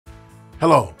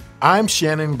Hello, I'm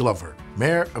Shannon Glover,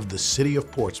 Mayor of the City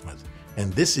of Portsmouth,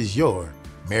 and this is your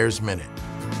Mayor's Minute.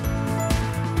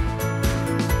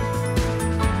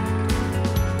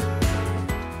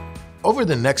 Over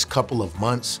the next couple of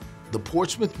months, the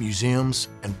Portsmouth museums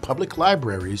and public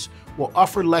libraries will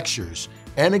offer lectures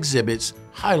and exhibits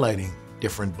highlighting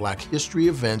different Black history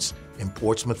events in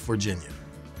Portsmouth, Virginia.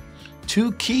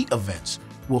 Two key events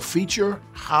will feature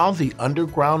how the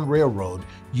Underground Railroad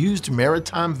used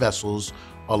maritime vessels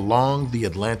along the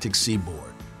Atlantic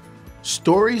seaboard.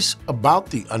 Stories about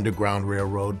the Underground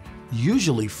Railroad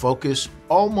usually focus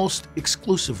almost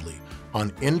exclusively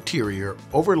on interior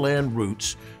overland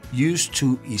routes used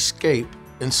to escape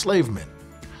enslavement.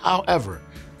 However,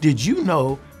 did you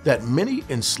know that many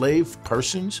enslaved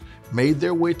persons made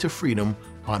their way to freedom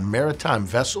on maritime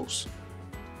vessels?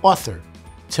 Author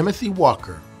Timothy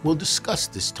Walker will discuss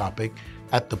this topic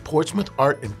at the Portsmouth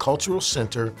Art and Cultural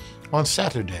Center on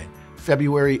Saturday,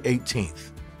 February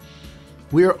 18th.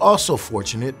 We are also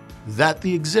fortunate that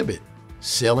the exhibit,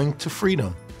 Sailing to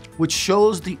Freedom, which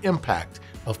shows the impact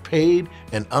of paid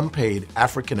and unpaid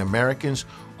African Americans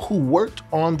who worked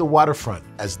on the waterfront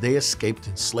as they escaped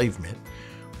enslavement,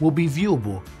 will be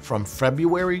viewable from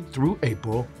February through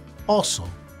April, also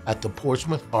at the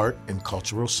Portsmouth Art and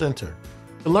Cultural Center.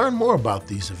 To learn more about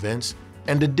these events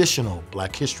and additional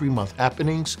Black History Month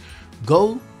happenings,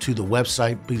 go to the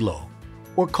website below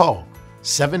or call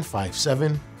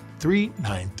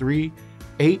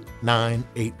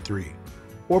 757-393-8983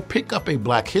 or pick up a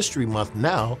Black History Month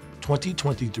Now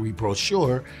 2023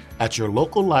 brochure at your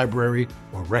local library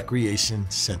or recreation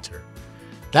center.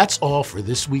 That's all for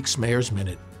this week's Mayor's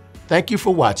Minute. Thank you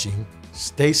for watching.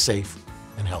 Stay safe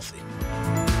and healthy.